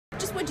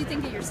Just what did you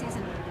think of your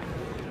season?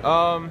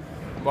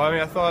 Well, I mean,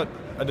 I thought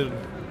I did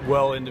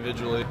well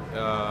individually.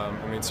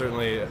 I mean,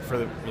 certainly for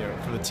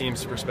the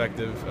team's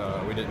perspective,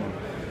 we didn't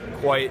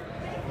quite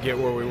get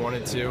where we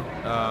wanted to.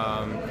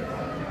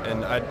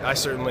 And I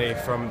certainly,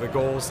 from the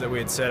goals that we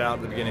had set out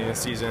at the beginning of the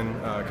season,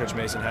 Coach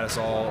Mason had us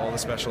all the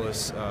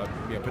specialists,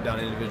 put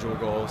down individual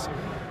goals.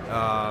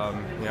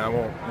 I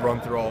won't run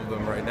through all of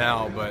them right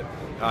now, but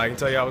I can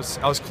tell you I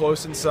was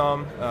close in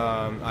some.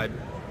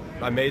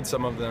 I made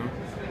some of them,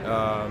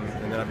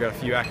 and then I've got a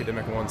few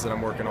academic ones that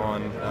I'm working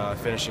on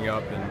finishing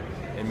up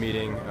and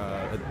meeting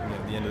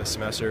at the end of the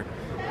semester.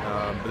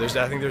 But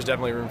I think there's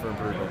definitely room for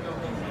improvement.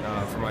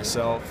 For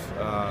myself,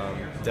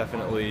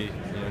 definitely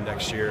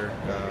next year,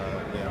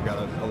 I've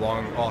got a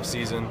long off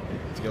season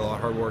to get a lot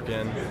of hard work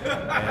in,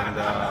 and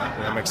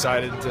I'm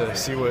excited to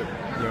see what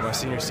my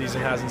senior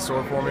season has in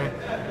store for me.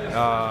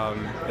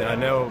 And I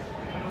know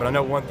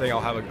one thing: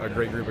 I'll have a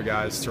great group of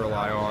guys to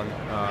rely on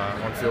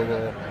field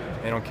goal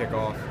and on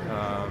kickoff.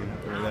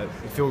 That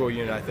field goal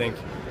unit, I think,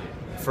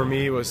 for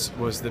me was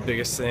the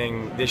biggest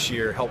thing this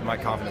year. Helped my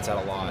confidence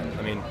out a lot.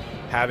 I mean,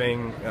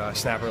 having a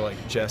snapper like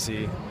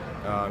Jesse,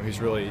 who's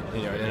really an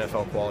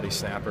NFL quality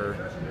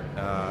snapper,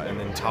 and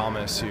then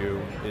Thomas, who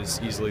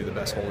is easily the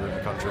best holder in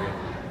the country,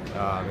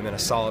 and then a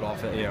solid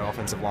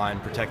offensive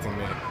line protecting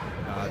me.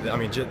 I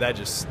mean, that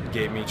just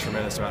gave me a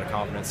tremendous amount of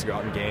confidence to go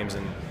out in games,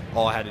 and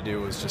all I had to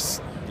do was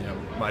just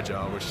my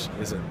job, which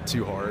isn't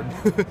too hard,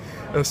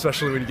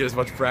 especially when you get as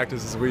much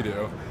practice as we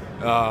do.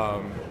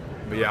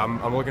 But yeah,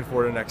 I'm looking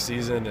forward to next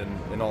season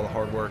and all the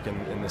hard work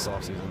in this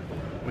off season.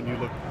 When you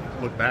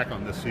look back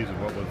on this season,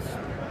 what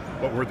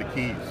were the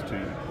keys to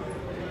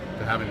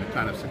having the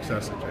kind of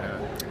success that you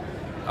had?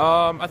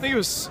 I think it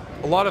was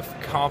a lot of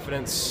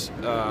confidence,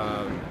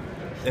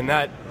 and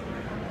that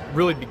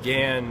really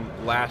began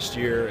last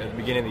year at the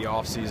beginning of the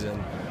off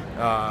season.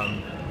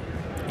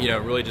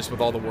 Really just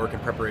with all the work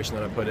and preparation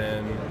that I put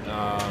in.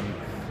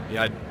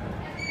 I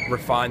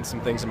refined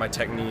some things in my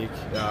technique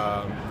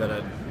that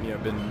I'd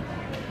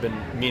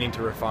been meaning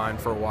to refine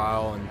for a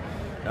while, and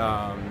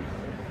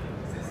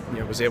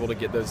was able to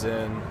get those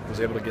in. Was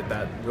able to get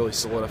that really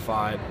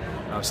solidified.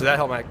 So that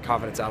helped my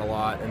confidence out a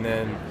lot. And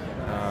then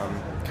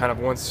kind of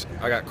once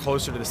I got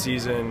closer to the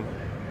season,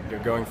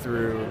 going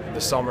through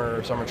the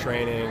summer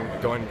training,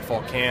 going to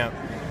fall camp,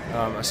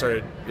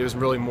 it was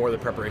really more, the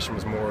preparation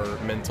was more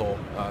mental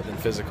than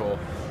physical,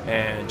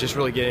 and just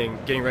really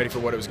getting ready for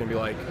what it was going to be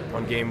like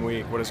on game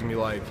week, what it was going to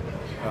be like,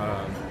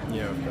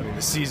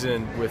 the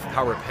season with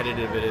how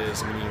repetitive it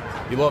is. I mean,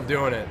 you love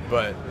doing it,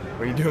 but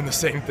when you're doing the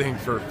same thing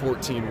for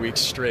 14 weeks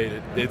straight,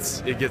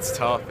 it gets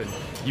tough, and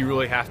you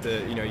really have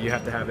to, you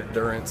have to have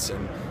endurance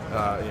and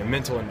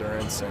mental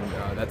endurance and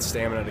that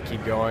stamina to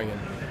keep going.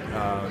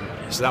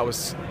 And so that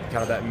was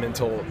kind of that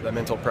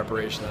mental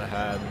preparation that I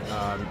had,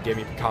 gave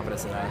me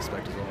confidence in that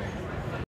aspect as well.